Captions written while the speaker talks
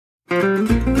Today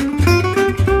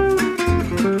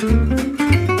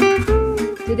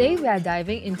we are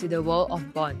diving into the world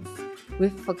of bonds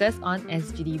with focus on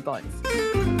SGD bonds.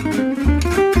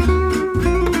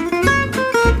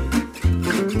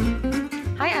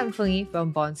 Hi, I'm Feng Yi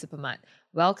from Bond Supermart.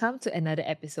 Welcome to another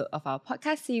episode of our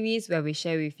podcast series where we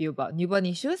share with you about new bond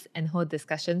issues and hold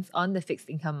discussions on the fixed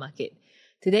income market.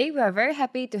 Today, we are very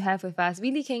happy to have with us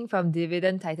Willie Keng from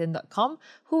DividendTitan.com,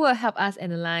 who will help us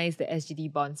analyze the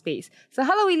SGD bond space. So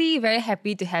hello Willie, very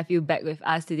happy to have you back with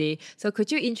us today. So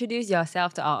could you introduce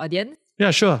yourself to our audience?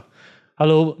 Yeah, sure.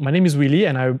 Hello, my name is Willie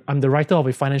and I'm the writer of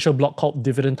a financial blog called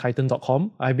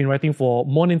DividendTitan.com. I've been writing for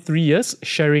more than 3 years,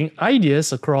 sharing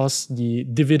ideas across the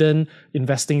dividend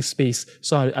investing space.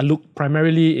 So I look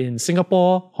primarily in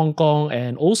Singapore, Hong Kong,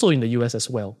 and also in the US as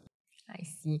well. I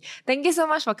see. Thank you so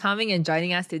much for coming and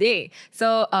joining us today.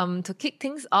 So to kick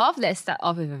things off, let's start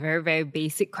off with a very, very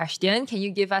basic question. Can you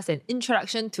give us an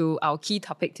introduction to our key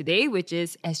topic today, which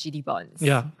is SGD bonds?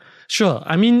 Yeah, sure.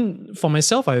 I mean, for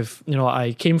myself, I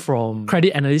came from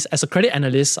credit analyst. As a credit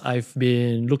analyst, I've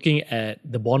been looking at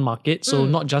the bond market. So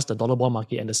not just the dollar bond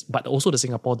market, but also the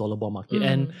Singapore dollar bond market.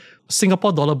 And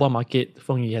Singapore dollar bond market,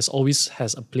 for me, always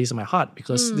has a place in my heart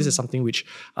because this is something which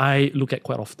I look at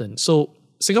quite often. So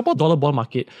Singapore dollar bond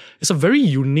market is a very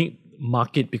unique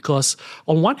market because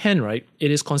on one hand, right, it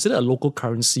is considered a local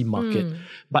currency market.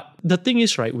 But the thing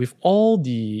is, right, with all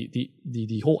the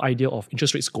whole idea of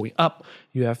interest rates going up,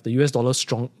 you have the US dollar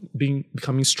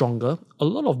becoming stronger. A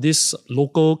lot of this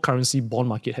local currency bond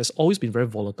market has always been very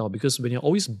volatile because when you're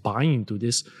always buying into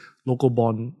this local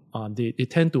bond, they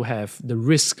tend to have the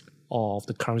risk of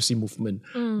the currency movement.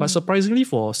 But surprisingly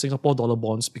for Singapore dollar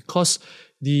bonds, because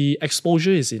the exposure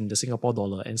is in the Singapore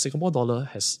dollar and Singapore dollar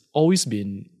has always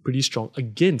been pretty strong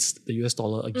against the US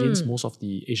dollar, against most of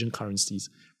the Asian currencies,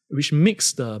 which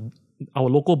makes our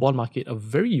local bond market a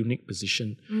very unique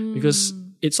position because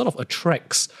it sort of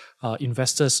attracts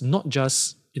investors not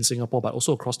just in Singapore but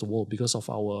also across the world because of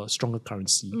our stronger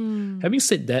currency. Having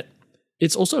said that,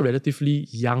 it's also a relatively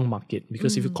young market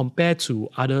because if you compare to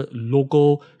other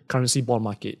local currency bond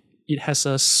market, it has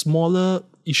a smaller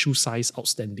issue size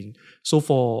outstanding. So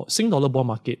for Sing dollar bond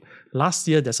market, last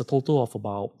year there's a total of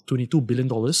about $22 billion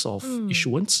of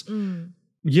issuance.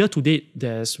 Year to date,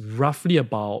 there's roughly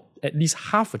about at least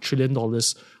 $500 billion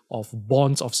of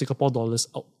bonds of Singapore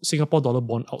dollar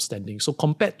bond outstanding. So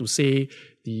compared to say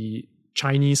the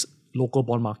Chinese local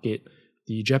bond market,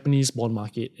 the Japanese bond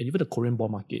market, and even the Korean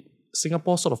bond market,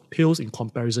 Singapore sort of pales in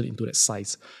comparison into that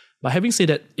size. But having said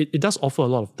that, it does offer a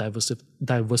lot of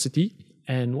diversity.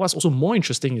 And what's also more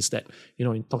interesting is that,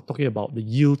 in talking about the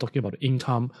yield, talking about the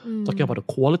income, talking about the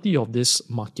quality of this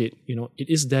market, it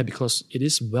is there because it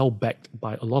is well backed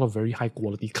by a lot of very high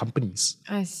quality companies.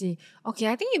 I see. Okay,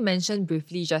 I think you mentioned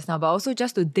briefly just now, but also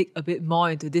just to dig a bit more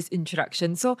into this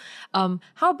introduction. So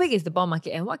how big is the bond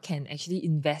market and what can actually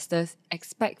investors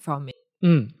expect from it?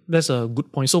 That's a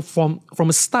good point. So from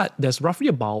a start, there's roughly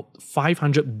about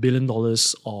 $500 billion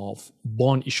of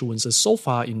bond issuances so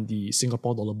far in the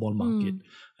Singapore dollar bond market.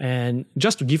 And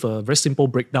just to give a very simple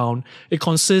breakdown, it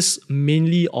consists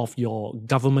mainly of your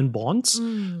government bonds,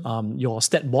 your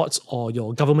stat bonds or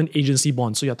your government agency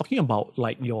bonds. So you're talking about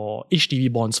like your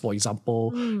HDB bonds, for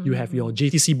example. You have your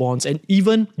JTC bonds and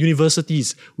even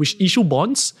universities which issue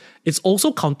bonds. It's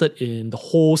also counted in the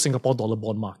whole Singapore dollar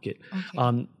bond market.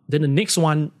 Okay. Then the next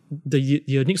one, the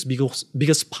next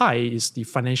biggest pie is the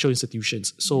financial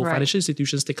institutions. So financial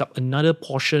institutions take up another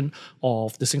portion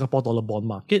of the Singapore dollar bond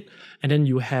market. And then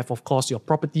you have, of course, your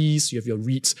properties, you have your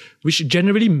REITs, which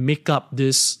generally make up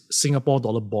this Singapore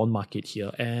dollar bond market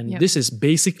here. And this is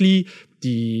basically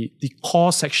the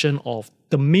core section of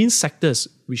the main sectors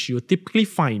which you typically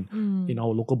find in our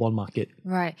local bond market.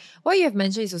 Right. What you have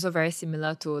mentioned is also very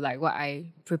similar to like what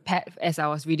I prepared as I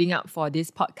was reading up for this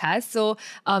podcast. So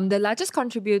the largest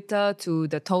contributor to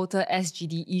the total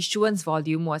SGD issuance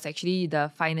volume was actually the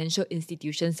financial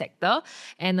institution sector.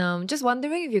 And just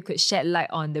wondering if you could shed light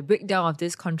on the breakdown of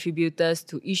these contributors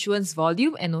to issuance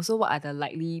volume and also what are the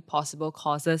likely possible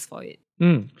causes for it.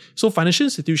 So financial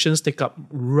institutions take up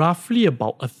roughly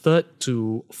about a third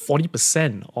to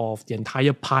 40% of the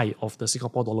entire pie of the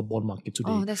Singapore dollar bond market today.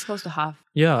 Oh, that's close to half.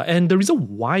 Yeah, and the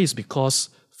reason why is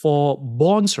because for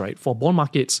bonds, right, for bond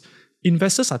markets,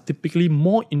 investors are typically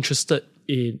more interested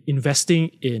in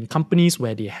investing in companies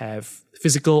where they have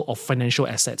physical or financial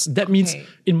assets. That means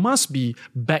it must be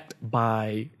backed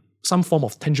by some form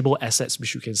of tangible assets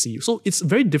which you can see. So it's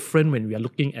very different when we are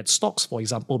looking at stocks, for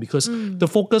example, because the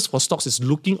focus for stocks is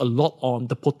looking a lot on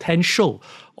the potential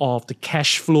of the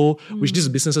cash flow which these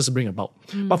businesses bring about.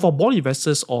 But for bond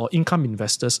investors or income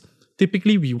investors,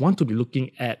 typically we want to be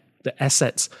looking at the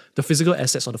assets, the physical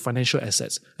assets or the financial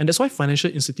assets. And that's why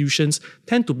financial institutions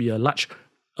tend to be a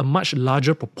much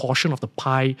larger proportion of the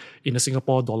pie in the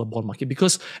Singapore dollar bond market,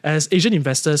 because as Asian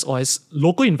investors or as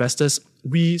local investors,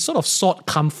 we sort of sought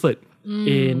comfort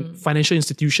in financial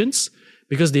institutions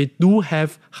because they do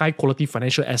have high quality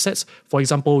financial assets. For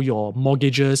example, your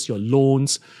mortgages, your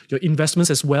loans, your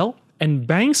investments as well. And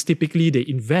banks typically, they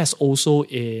invest also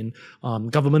in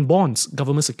government bonds,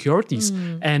 government securities.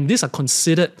 And these are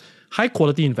considered high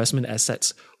quality investment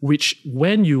assets, which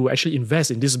when you actually invest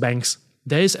in these banks,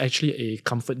 there is actually a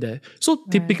comfort there. So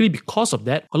typically because of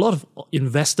that, a lot of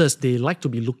investors, they like to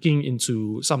be looking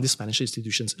into some of these financial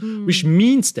institutions, which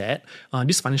means that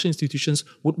these financial institutions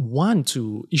would want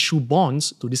to issue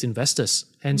bonds to these investors.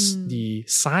 Hence the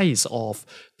size of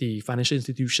the financial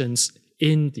institutions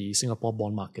in the Singapore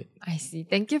bond market. I see.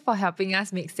 Thank you for helping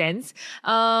us make sense.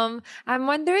 I'm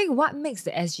wondering what makes the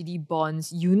SGD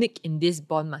bonds unique in this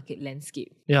bond market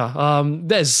landscape? Yeah,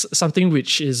 that's something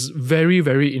which is very,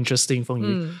 very interesting for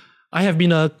me. I have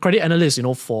been a credit analyst,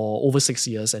 for over 6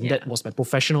 years, and that was my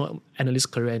professional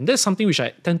analyst career. And that's something which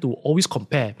I tend to always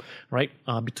compare, right,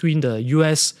 between the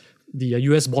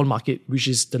US bond market, which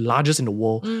is the largest in the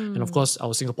world, and of course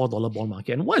our Singapore dollar bond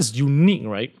market. And what is unique,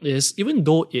 right, is even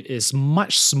though it is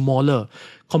much smaller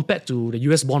compared to the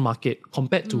US bond market,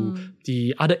 compared to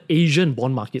the other Asian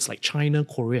bond markets like China,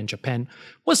 Korea, and Japan,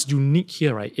 what's unique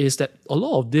here, right, is that a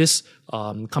lot of these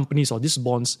companies or these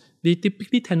bonds, they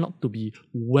typically tend not to be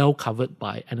well covered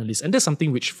by analysts. And that's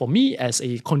something which, for me as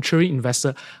a contrary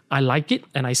investor, I like it,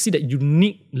 and I see that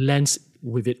unique lens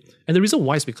with it. And the reason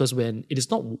why is because when it is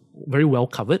not very well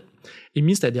covered, it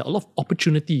means that there are a lot of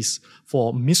opportunities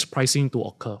for mispricing to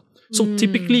occur. So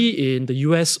typically in the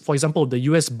US, for example, the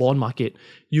US bond market,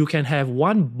 you can have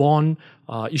one bond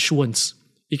issuance.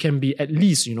 It can be at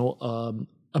least, $1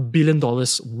 billion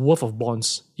worth of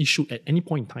bonds issued at any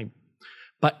point in time.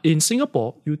 But in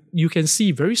Singapore, you can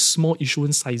see very small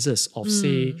issuance sizes of,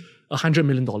 say, $100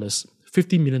 million,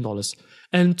 $50 million.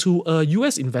 And to a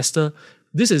US investor,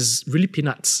 this is really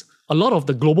peanuts. A lot of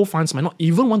the global funds might not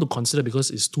even want to consider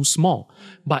because it's too small.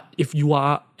 But if you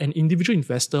are an individual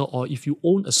investor or if you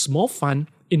own a small fund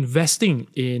investing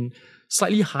in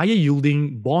slightly higher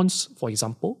yielding bonds, for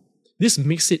example, this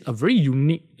makes it a very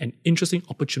unique and interesting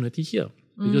opportunity here.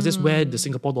 Because that's where the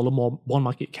Singapore dollar bond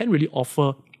market can really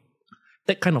offer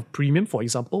that kind of premium, for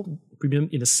example, premium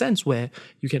in a sense where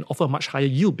you can offer a much higher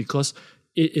yield because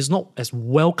it is not as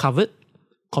well covered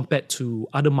compared to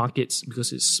other markets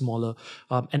because it's smaller.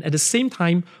 And at the same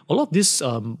time, a lot of these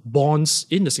bonds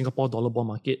in the Singapore dollar bond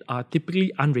market are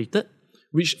typically unrated,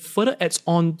 which further adds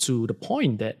on to the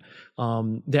point that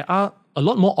there are a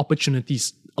lot more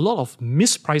opportunities, a lot of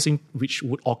mispricing which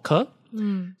would occur.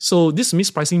 So this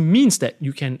mispricing means that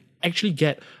you can actually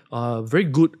get a very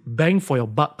good bang for your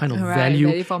buck kind of value.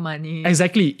 Value for money.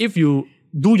 Exactly. If you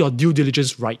do your due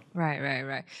diligence right.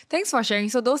 Right. Thanks for sharing.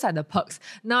 So those are the perks.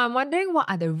 Now I'm wondering, what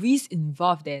are the risks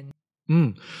involved then?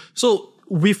 So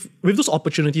with those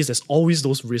opportunities, there's always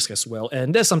those risks as well.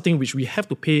 And that's something which we have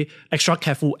to pay extra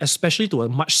careful, especially to a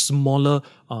much smaller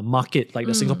market like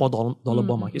the Singapore dollar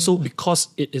bond market. So because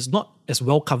it is not as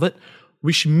well covered,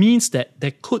 which means that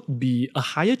there could be a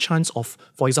higher chance of,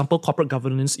 for example, corporate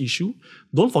governance issue.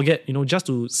 Don't forget, just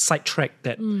to sidetrack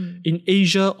that in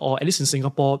Asia, or at least in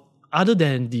Singapore, other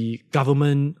than the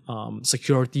government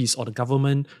securities or the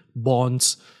government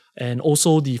bonds and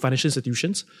also the financial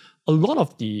institutions, a lot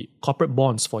of the corporate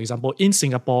bonds, for example, in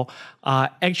Singapore, are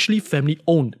actually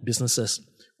family-owned businesses,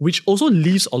 which also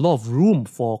leaves a lot of room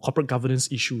for corporate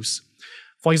governance issues.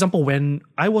 For example, when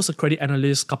I was a credit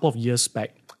analyst a couple of years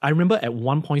back, I remember at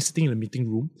one point sitting in a meeting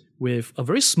room with a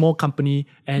very small company,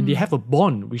 and they have a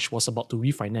bond which was about to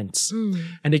refinance.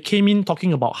 And they came in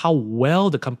talking about how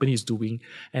well the company is doing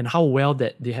and how well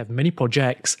that they have many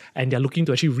projects and they're looking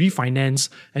to actually refinance,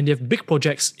 and they have big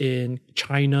projects in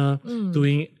China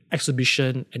doing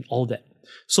exhibition and all that.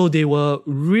 So they were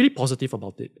really positive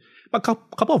about it. But a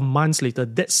couple of months later,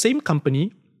 that same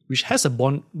company, which has a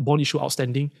bond issue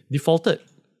outstanding, defaulted.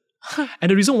 And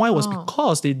the reason why was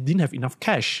because they didn't have enough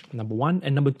cash, number one.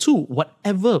 And number two,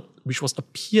 whatever which was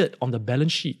appeared on the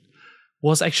balance sheet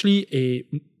was actually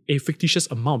a fictitious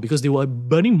amount because they were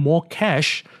burning more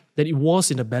cash than it was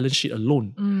in the balance sheet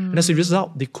alone. And as a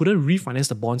result, they couldn't refinance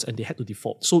the bonds and they had to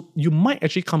default. So you might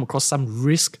actually come across some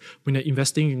risk when you're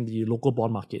investing in the local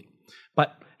bond market.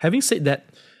 But having said that,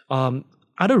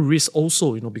 other risks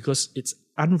also, because it's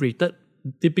unrated,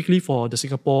 typically for the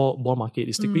Singapore bond market,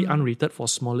 it's typically unrated for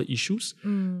smaller issues,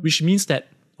 which means that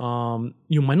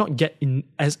you might not get in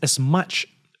as much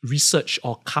research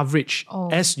or coverage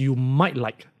as you might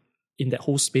like in that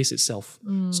whole space itself.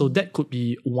 So that could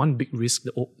be one big risk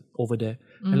over there.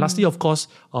 And lastly, of course,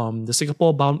 the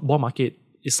Singapore bond market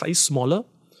is slightly smaller.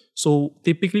 So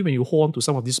typically when you hold on to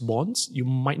some of these bonds, you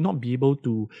might not be able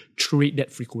to trade that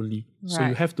frequently. Right. So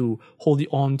you have to hold it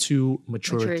on to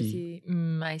maturity.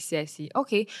 I see.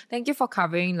 Okay, thank you for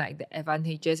covering like the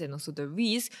advantages and also the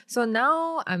risks. So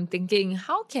now I'm thinking,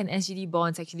 how can SGD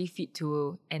bonds actually fit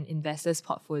to an investor's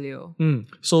portfolio?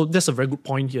 So that's a very good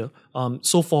point here.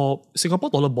 So for Singapore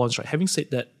dollar bonds, right, having said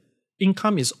that,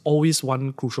 income is always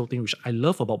one crucial thing which I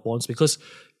love about bonds, because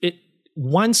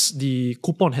once the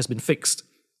coupon has been fixed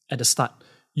at the start,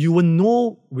 you will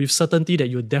know with certainty that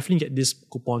you'll definitely get these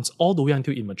coupons all the way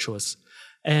until it matures.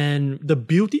 And the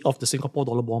beauty of the Singapore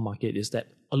dollar bond market is that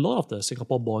a lot of the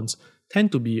Singapore bonds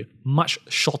tend to be much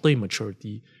shorter in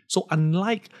maturity. So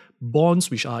unlike bonds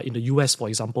which are in the US, for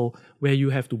example, where you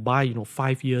have to buy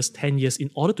 5 years, 10 years in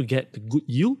order to get the good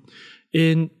yield,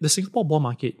 in the Singapore bond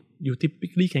market, you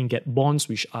typically can get bonds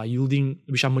which are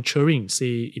maturing,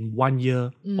 say in 1 year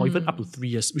or even up to 3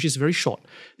 years, which is very short.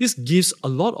 This gives a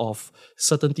lot of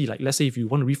certainty. Like let's say if you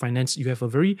want to refinance, you have a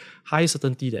very high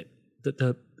certainty that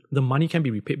the money can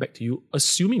be repaid back to you,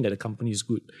 assuming that the company is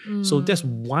good. So that's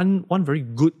one very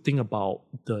good thing about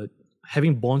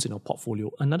having bonds in our portfolio.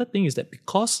 Another thing is that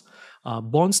because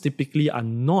bonds typically are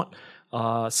not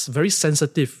very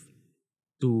sensitive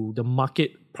to the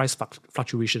market price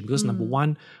fluctuation, because number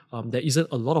one, there isn't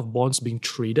a lot of bonds being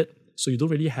traded, so you don't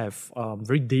really have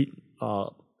very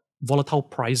volatile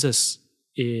prices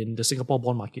in the Singapore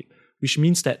bond market, which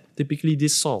means that typically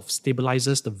this sort of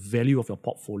stabilizes the value of your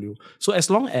portfolio. So as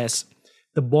long as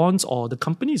the bonds or the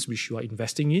companies which you are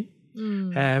investing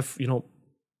in have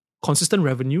consistent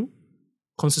revenue,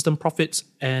 consistent profits,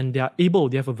 and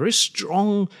they have a very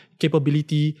strong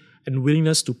capability and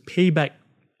willingness to pay back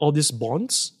all these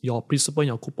bonds, your principal and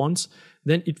your coupons,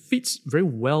 then it fits very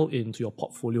well into your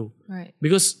portfolio. Right.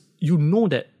 Because you know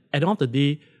that at the end of the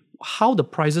day, how the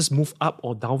prices move up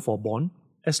or down for a bond,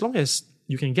 as long as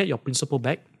you can get your principal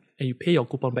back and you pay your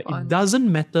coupon back, it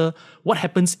doesn't matter what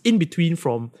happens in between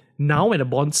from now when the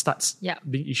bond starts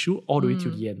being issued all the way to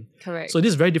the end. Correct. So this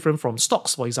is very different from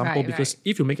stocks, for example, because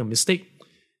if you make a mistake,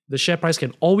 the share price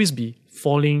can always be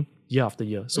falling year after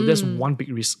year. So that's one big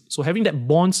risk. So having that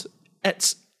bonds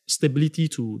adds stability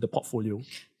to the portfolio.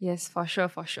 Yes, for sure.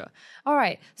 All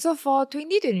right. So for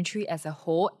 2023 as a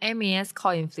whole, MAS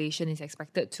core inflation is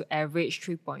expected to average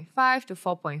 3.5 to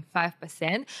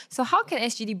 4.5%. So how can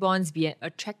SGD bonds be an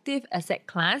attractive asset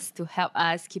class to help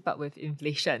us keep up with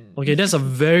inflation? Okay, that's a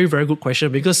very, very good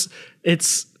question, because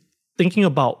it's thinking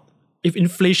about if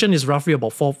inflation is roughly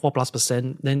about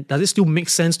 4+%, then does it still make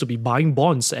sense to be buying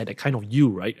bonds at that kind of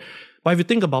yield, right? But if you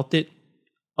think about it,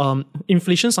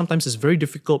 inflation sometimes is very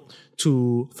difficult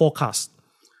to forecast.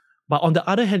 But on the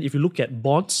other hand, if you look at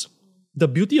bonds, the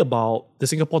beauty about the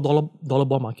Singapore dollar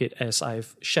bond market, as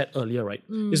I've shared earlier, right,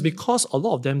 is because a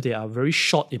lot of them, they are very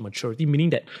short in maturity, meaning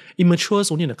that it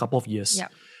matures only in a couple of years.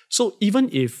 Yep. So even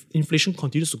if inflation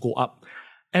continues to go up,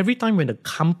 every time when the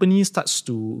company starts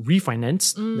to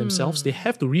refinance themselves, they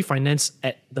have to refinance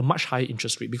at the much higher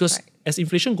interest rate, because as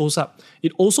inflation goes up,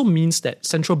 it also means that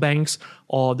central banks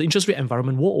or the interest rate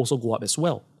environment will also go up as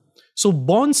well. So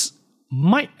bonds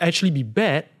might actually be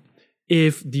bad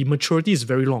if the maturity is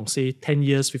very long, say 10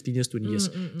 years, 15 years, 20 years.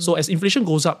 So as inflation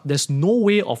goes up, there's no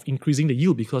way of increasing the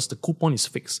yield because the coupon is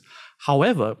fixed.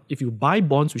 However, if you buy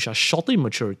bonds which are shorter in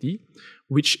maturity,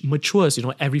 which matures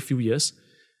every few years,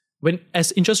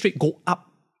 as interest rates go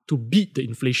up to beat the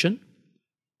inflation,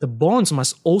 the bonds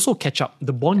must also catch up.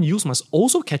 The bond yields must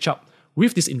also catch up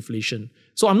with this inflation.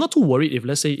 So I'm not too worried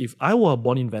if I were a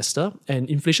bond investor and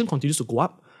inflation continues to go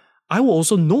up, I will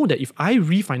also know that if I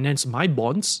refinance my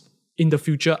bonds in the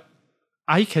future,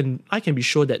 I can be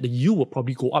sure that the yield will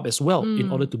probably go up as well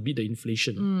in order to beat the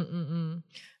inflation.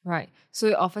 Right. So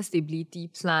it offers stability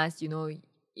plus,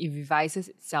 it revises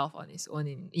itself on its own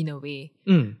in a way.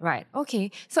 Right.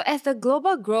 Okay. So as the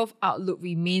global growth outlook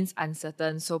remains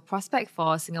uncertain, so prospect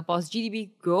for Singapore's GDP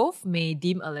growth may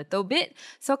dim a little bit.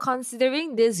 So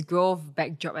considering this growth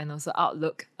backdrop and also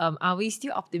outlook, are we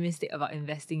still optimistic about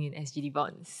investing in SGD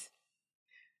bonds?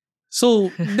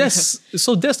 So that's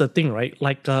the thing, right?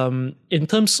 Like in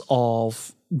terms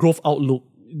of growth outlook,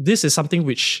 this is something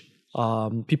which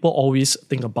people always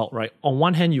think about, right? On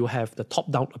one hand, you have the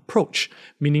top-down approach,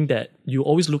 meaning that you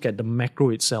always look at the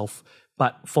macro itself.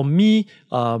 But for me,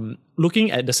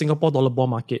 looking at the Singapore dollar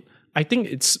bond market, I think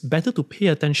it's better to pay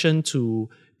attention to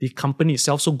the company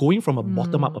itself. So going from a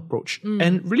bottom-up approach.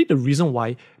 And really the reason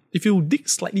why, if you dig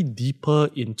slightly deeper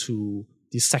into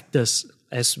the sectors,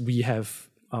 as we have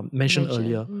mentioned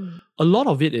earlier, a lot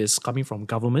of it is coming from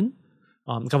government,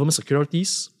 government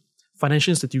securities,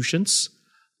 financial institutions,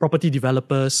 property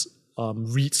developers,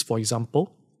 REITs, for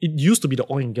example. It used to be the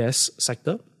oil and gas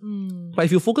sector. But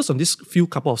if you focus on this few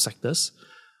couple of sectors,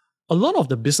 a lot of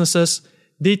the businesses,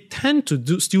 they tend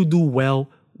to still do well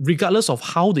regardless of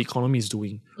how the economy is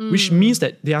doing, which means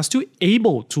that they are still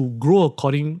able to grow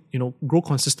grow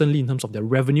consistently in terms of their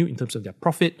revenue, in terms of their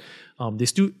profit. They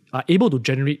still are able to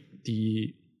generate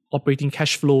the operating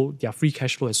cash flow, their free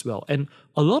cash flow as well. And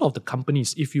a lot of the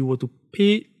companies, if you were to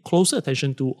pay closer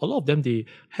attention to, a lot of them, they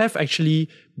have actually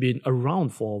been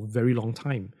around for a very long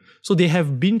time. So they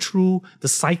have been through the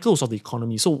cycles of the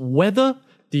economy. So whether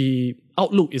the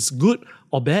outlook is good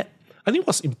or bad, I think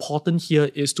what's important here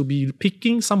is to be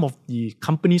picking some of the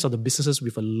companies or the businesses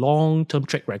with a long-term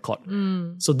track record.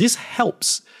 So this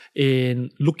helps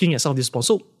in looking at some of these bonds.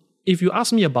 So if you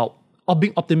ask me about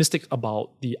being optimistic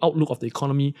about the outlook of the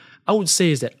economy, I would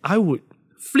say is that I would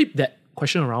flip that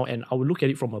question around and I would look at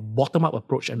it from a bottom-up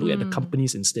approach and look at the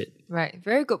companies instead. Right,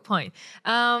 very good point.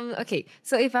 Okay,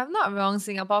 so if I'm not wrong,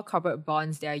 Singapore corporate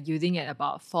bonds, they are yielding at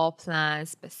about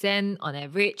 4+% on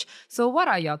average. So what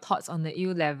are your thoughts on the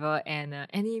yield level and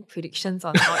any predictions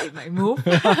on how it might move?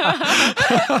 Do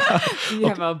you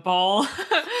have a ball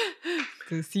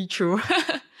to see through?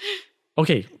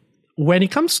 Okay, when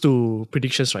it comes to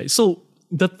predictions, right? So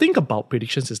the thing about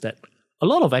predictions is that a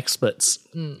lot of experts,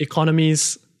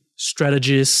 economists,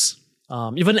 strategists,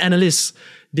 even analysts,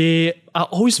 they are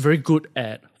always very good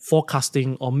at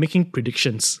forecasting or making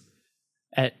predictions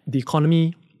at the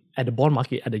economy, at the bond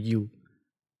market, at the yield.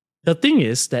 The thing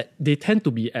is that they tend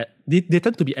to be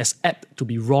as apt to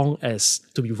be wrong as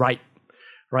to be right?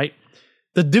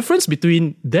 The difference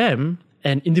between them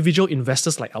and individual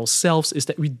investors like ourselves is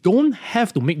that we don't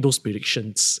have to make those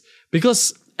predictions,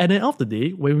 because at the end of the day,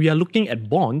 when we are looking at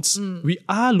bonds, we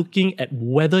are looking at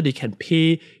whether they can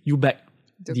pay you back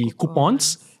the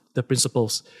coupons, the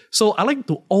principals. So I like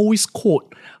to always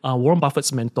quote Warren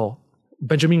Buffett's mentor,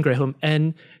 Benjamin Graham,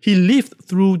 and he lived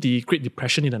through the Great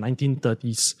Depression in the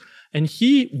 1930s. And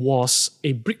he was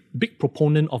a big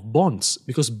proponent of bonds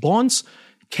because bonds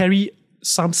carry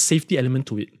some safety element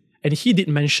to it. And he did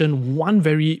mention one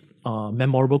very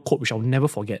memorable quote, which I'll never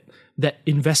forget, that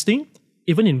investing,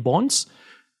 even in bonds,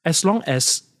 as long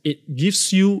as it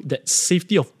gives you that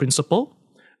safety of principal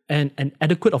and an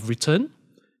adequate of return,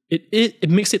 it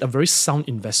makes it a very sound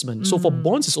investment. So for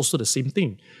bonds, it's also the same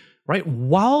thing, right?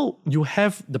 While you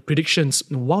have the predictions,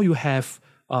 while you have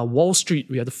Wall Street,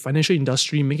 we have the financial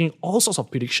industry making all sorts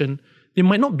of prediction, they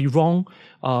might not be wrong,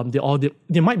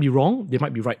 they might be wrong, they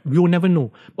might be right. We will never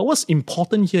know. But what's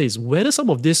important here is whether some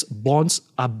of these bonds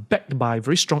are backed by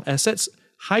very strong assets,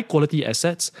 high quality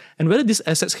assets, and whether these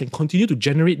assets can continue to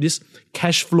generate this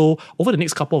cash flow over the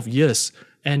next couple of years.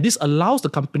 And this allows the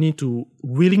company to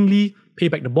willingly pay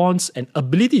back the bonds and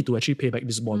ability to actually pay back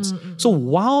these bonds. So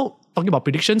while talking about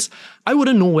predictions, I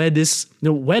wouldn't know where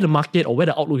the market or where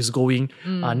the outlook is going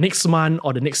next month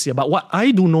or the next year. But what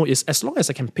I do know is as long as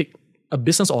I can pick a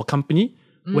business or a company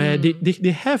where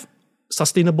they have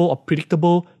sustainable or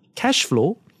predictable cash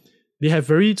flow, they have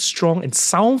very strong and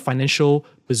sound financial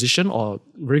position or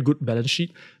very good balance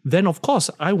sheet, then of course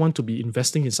I want to be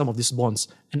investing in some of these bonds.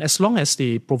 And as long as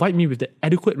they provide me with the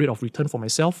adequate rate of return for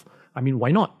myself, I mean,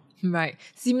 why not? Right.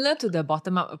 Similar to the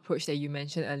bottom-up approach that you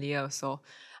mentioned earlier also.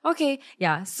 Okay,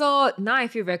 yeah. So now I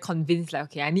feel very convinced, like,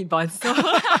 okay, I need bonds. So, so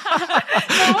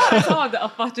what are some of the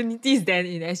opportunities then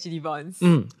in SGD bonds?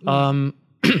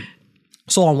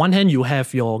 So on one hand, you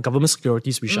have your government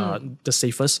securities, which are the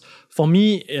safest. For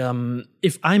me,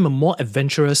 if I'm a more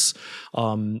adventurous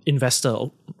investor,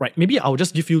 right, maybe I'll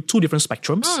just give you two different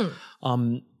spectrums.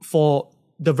 For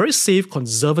the very safe,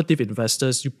 conservative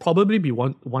investors, you probably be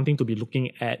wanting to be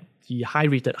looking at the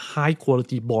high-rated,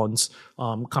 high-quality bonds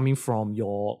coming from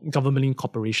your government-linked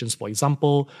corporations, for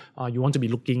example. You want to be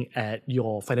looking at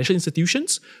your financial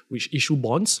institutions, which issue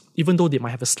bonds. Even though they might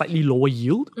have a slightly lower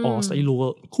yield or slightly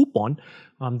lower coupon,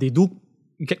 they do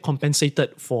get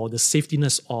compensated for the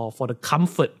safetiness or for the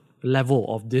comfort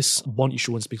level of this bond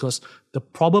issuance, because the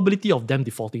probability of them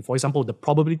defaulting, for example, the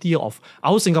probability of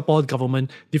our Singapore government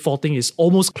defaulting is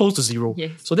almost close to zero.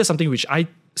 Yes. So that's something which I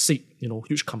seek,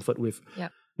 huge comfort with.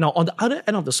 Yep. Now, on the other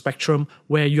end of the spectrum,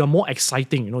 where you are more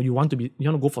exciting, you want to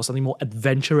go for something more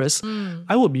adventurous,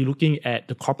 I would be looking at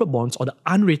the corporate bonds or the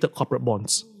unrated corporate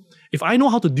bonds. If I know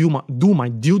how to do my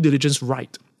due diligence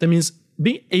right, that means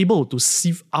being able to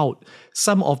sieve out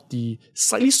some of the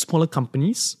slightly smaller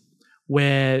companies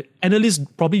where analysts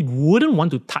probably wouldn't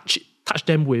want to touch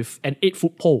them with an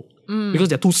 8-foot pole because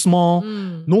they're too small,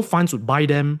 no funds would buy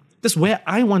them. That's where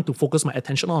I want to focus my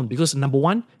attention on, because number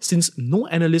one, since no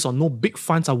analysts or no big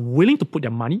funds are willing to put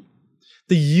their money,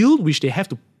 the yield which they have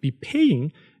to be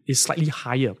paying is slightly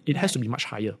higher. It has to be much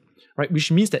higher, right? Which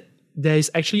means that there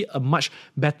is actually a much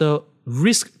better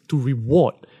risk to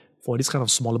reward for this kind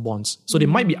of smaller bonds. So they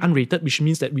might be unrated, which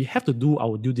means that we have to do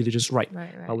our due diligence right.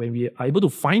 But when we are able to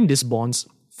find these bonds,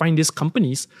 find these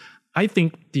companies, I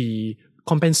think the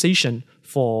compensation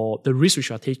for the risk which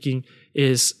we are taking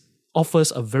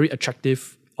offers a very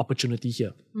attractive opportunity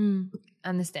here.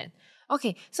 Understand.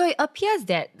 Okay, so it appears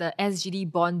that the SGD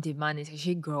bond demand is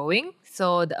actually growing.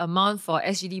 So the amount for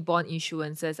SGD bond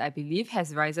issuances, I believe,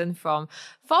 has risen from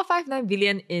 459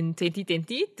 billion in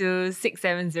 2020 to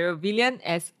 670 billion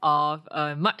as of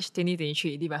March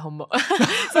 2023. I did my homework.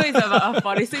 So it's about a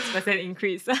 46%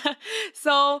 increase.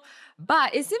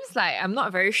 But it seems like I'm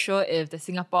not very sure if the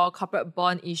Singapore corporate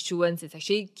bond issuance is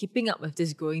actually keeping up with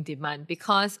this growing demand,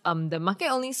 because the market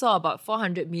only saw about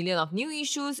 400 million of new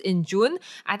issues in June.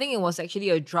 I think it was actually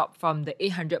a drop from the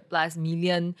 800 plus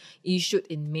million issued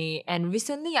in May. And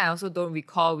recently, I also don't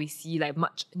recall we see like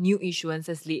much new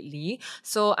issuances lately.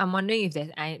 So I'm wondering if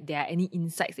there are any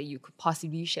insights that you could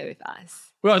possibly share with us.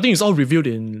 Well, I think it's all revealed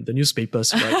in the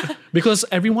newspapers, right? Because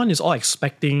everyone is all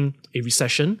expecting a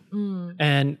recession.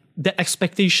 And that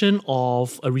expectation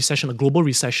of a recession, a global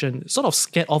recession, sort of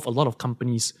scared off a lot of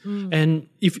companies. And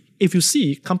if you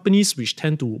see, companies which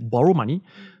tend to borrow money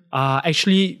are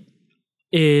actually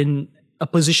in a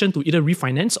position to either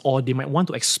refinance or they might want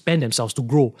to expand themselves to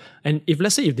grow. And if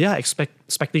let's say if they are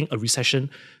expecting a recession,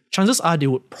 chances are they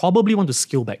would probably want to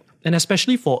scale back. And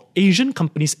especially for Asian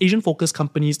companies, Asian-focused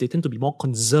companies, they tend to be more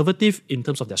conservative in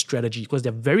terms of their strategy because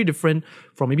they're very different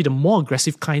from maybe the more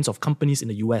aggressive kinds of companies in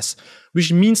the US,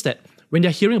 which means that when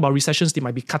they're hearing about recessions, they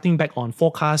might be cutting back on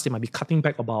forecasts, they might be cutting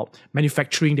back about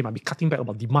manufacturing, they might be cutting back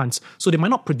about demands. So they might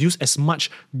not produce as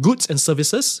much goods and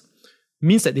services,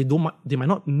 means that they might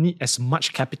not need as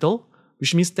much capital,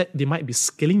 which means that they might be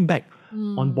scaling back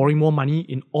on borrowing more money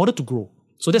in order to grow.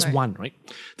 So that's one, right?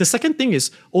 The second thing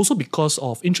is also because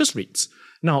of interest rates.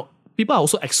 Now, people are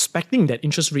also expecting that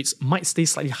interest rates might stay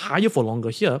slightly higher for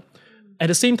longer here. At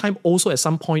the same time, also at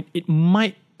some point, it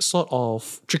might sort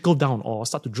of trickle down or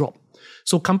start to drop.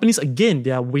 So companies, again, they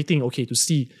are waiting, to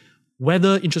see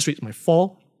whether interest rates might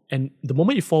fall. And the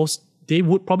moment it falls, they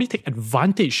would probably take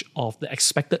advantage of the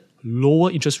expected lower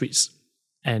interest rates.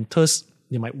 And thus,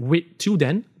 they might wait till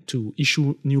then to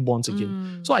issue new bonds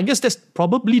again. So I guess that's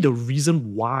probably the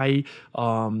reason why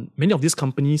many of these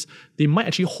companies, they might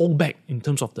actually hold back in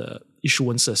terms of the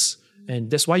issuances.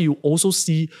 And that's why you also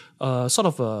see sort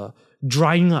of a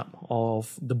drying up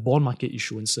of the bond market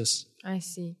issuances. I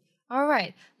see. All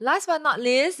right. Last but not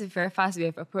least, very fast we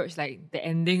have approached like the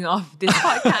ending of this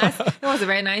podcast. It was a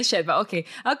very nice chat, but okay.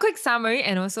 A quick summary,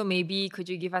 and also maybe could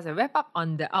you give us a wrap up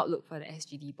on the outlook for the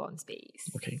SGD bond space?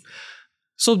 Okay.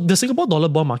 So the Singapore dollar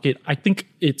bond market, I think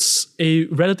it's a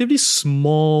relatively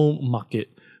small market.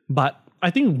 But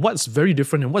I think what's very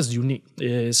different and what's unique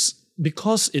is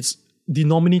because it's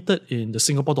denominated in the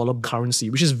Singapore dollar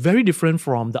currency, which is very different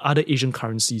from the other Asian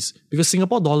currencies. Because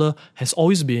Singapore dollar has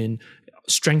always been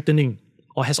strengthening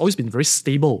or has always been very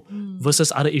stable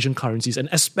versus other Asian currencies, and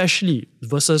especially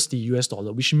versus the US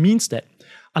dollar, which means that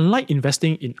unlike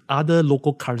investing in other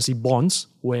local currency bonds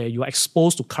where you are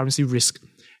exposed to currency risk,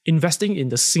 investing in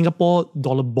the Singapore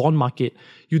dollar bond market,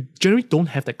 you generally don't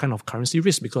have that kind of currency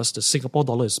risk because the Singapore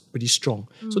dollar is pretty strong.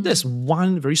 So that's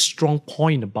one very strong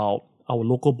point about our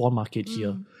local bond market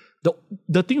here.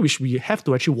 The thing which we have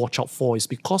to actually watch out for is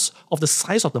because of the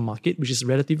size of the market, which is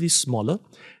relatively smaller,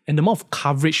 and the amount of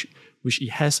coverage which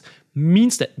it has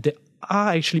means that there are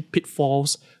actually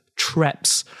pitfalls,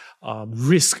 traps,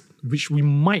 risk, which we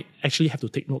might actually have to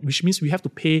take note, which means we have to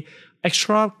pay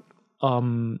extra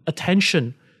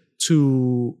attention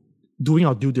to doing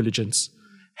our due diligence.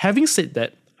 Having said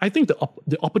that, I think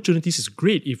the opportunities is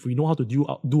great if we know how to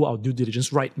do our due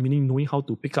diligence right, meaning knowing how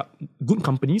to pick up good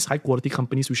companies, high quality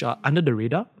companies which are under the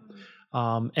radar,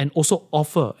 and also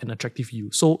offer an attractive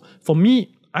yield. So for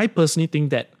me, I personally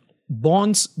think that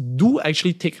bonds do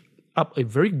actually take up a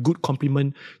very good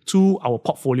complement to our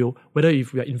portfolio, whether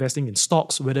if we are investing in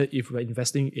stocks, whether if we are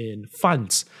investing in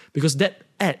funds, because that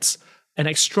adds an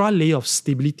extra layer of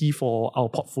stability for our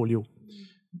portfolio,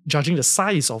 judging the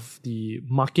size of the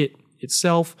market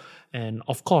itself. And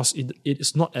of course, it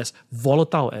is not as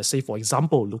volatile as, say, for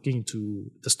example, looking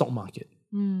into the stock market.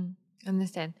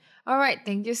 Understand. All right.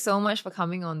 Thank you so much for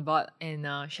coming on board and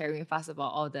sharing with us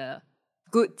about all the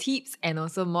good tips and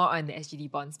also more on the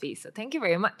SGD bond space. So thank you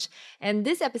very much. And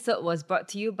this episode was brought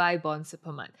to you by Bond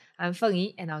Supermart. I'm Feng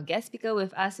Yi, and our guest speaker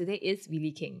with us today is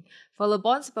Willie Keng. Follow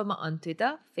Bond Supermart on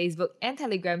Twitter, Facebook, and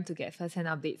Telegram to get first-hand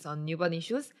updates on new bond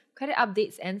issues, credit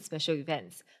updates, and special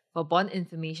events. For bond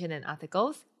information and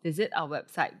articles, visit our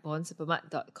website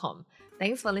bondsupermart.com.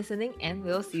 Thanks for listening and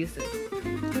we'll see you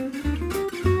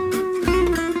soon.